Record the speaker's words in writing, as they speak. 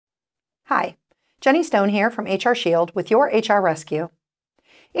Hi, Jenni Stone here from HR Shield with your HR Rescue.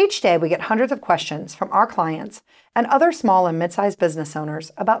 Each day we get hundreds of questions from our clients and other small and mid-sized business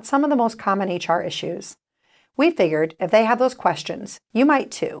owners about some of the most common HR issues. We figured if they have those questions, you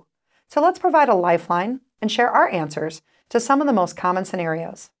might too. So let's provide a lifeline and share our answers to some of the most common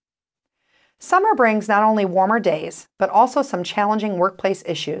scenarios. Summer brings not only warmer days, but also some challenging workplace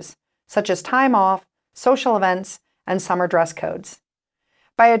issues, such as time off, social events, and summer dress codes.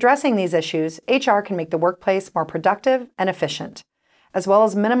 By addressing these issues, HR can make the workplace more productive and efficient, as well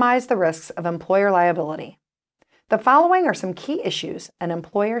as minimize the risks of employer liability. The following are some key issues an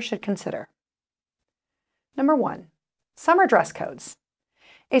employer should consider. Number 1. Summer dress codes.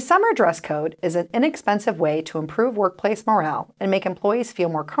 A summer dress code is an inexpensive way to improve workplace morale and make employees feel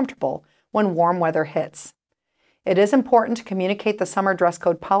more comfortable when warm weather hits. It is important to communicate the summer dress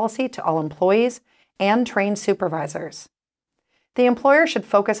code policy to all employees and trained supervisors. The employer should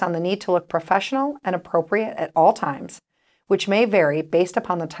focus on the need to look professional and appropriate at all times, which may vary based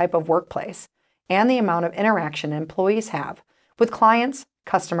upon the type of workplace and the amount of interaction employees have with clients,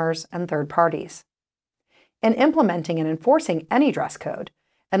 customers, and third parties. In implementing and enforcing any dress code,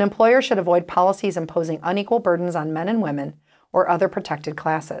 an employer should avoid policies imposing unequal burdens on men and women or other protected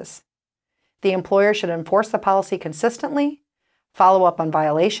classes. The employer should enforce the policy consistently, follow up on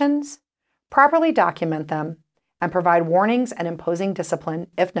violations, properly document them, and provide warnings and imposing discipline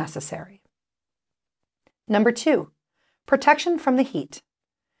if necessary. Number 2. Protection from the heat.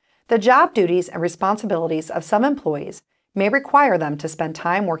 The job duties and responsibilities of some employees may require them to spend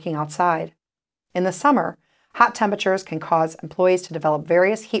time working outside. In the summer, hot temperatures can cause employees to develop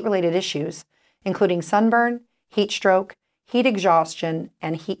various heat-related issues, including sunburn, heat stroke, heat exhaustion,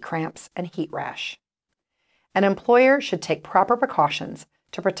 and heat cramps and heat rash. An employer should take proper precautions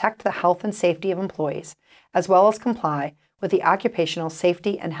to protect the health and safety of employees, as well as comply with the Occupational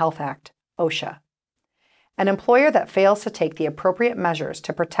Safety and Health Act, OSHA. An employer that fails to take the appropriate measures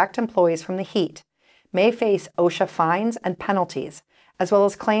to protect employees from the heat may face OSHA fines and penalties, as well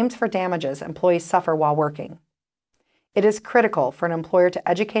as claims for damages employees suffer while working. It is critical for an employer to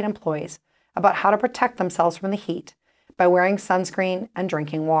educate employees about how to protect themselves from the heat by wearing sunscreen and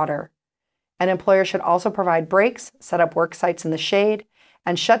drinking water. An employer should also provide breaks, set up work sites in the shade,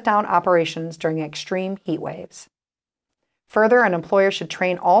 and shut down operations during extreme heat waves. Further, an employer should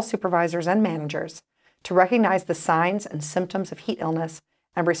train all supervisors and managers to recognize the signs and symptoms of heat illness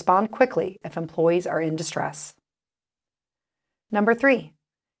and respond quickly if employees are in distress. Number 3.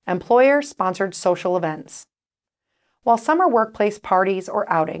 Employer-sponsored social events. While summer workplace parties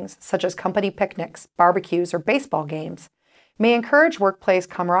or outings, such as company picnics, barbecues, or baseball games, may encourage workplace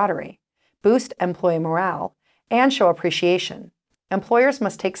camaraderie, boost employee morale, and show appreciation, employers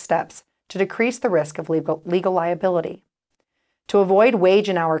must take steps to decrease the risk of legal liability. To avoid wage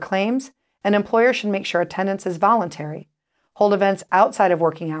and hour claims, an employer should make sure attendance is voluntary, hold events outside of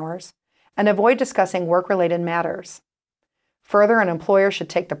working hours, and avoid discussing work-related matters. Further, an employer should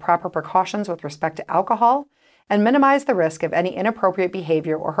take the proper precautions with respect to alcohol and minimize the risk of any inappropriate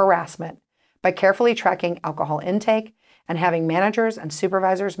behavior or harassment by carefully tracking alcohol intake and having managers and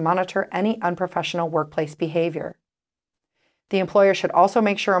supervisors monitor any unprofessional workplace behavior. The employer should also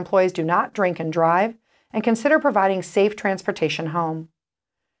make sure employees do not drink and drive and consider providing safe transportation home.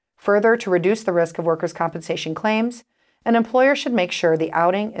 Further, to reduce the risk of workers' compensation claims, an employer should make sure the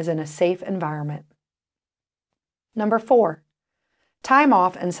outing is in a safe environment. Number 4. Time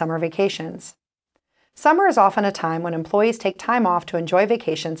off and summer vacations. Summer is often a time when employees take time off to enjoy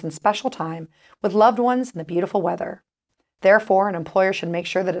vacations and special time with loved ones in the beautiful weather. Therefore, an employer should make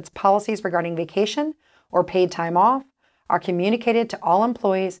sure that its policies regarding vacation or paid time off are communicated to all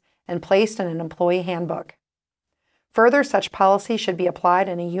employees and placed in an employee handbook. Further, such policies should be applied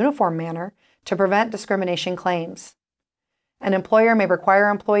in a uniform manner to prevent discrimination claims. An employer may require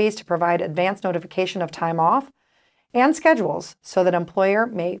employees to provide advance notification of time off and schedules so that employer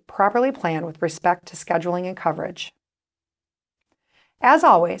may properly plan with respect to scheduling and coverage. As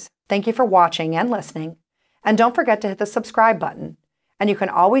always, thank you for watching and listening, and don't forget to hit the subscribe button, and you can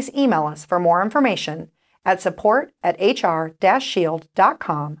always email us for more information at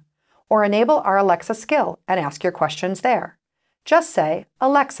support@hr-shield.com or enable our Alexa skill and ask your questions there. Just say,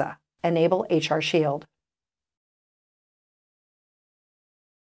 "Alexa, enable HR Shield."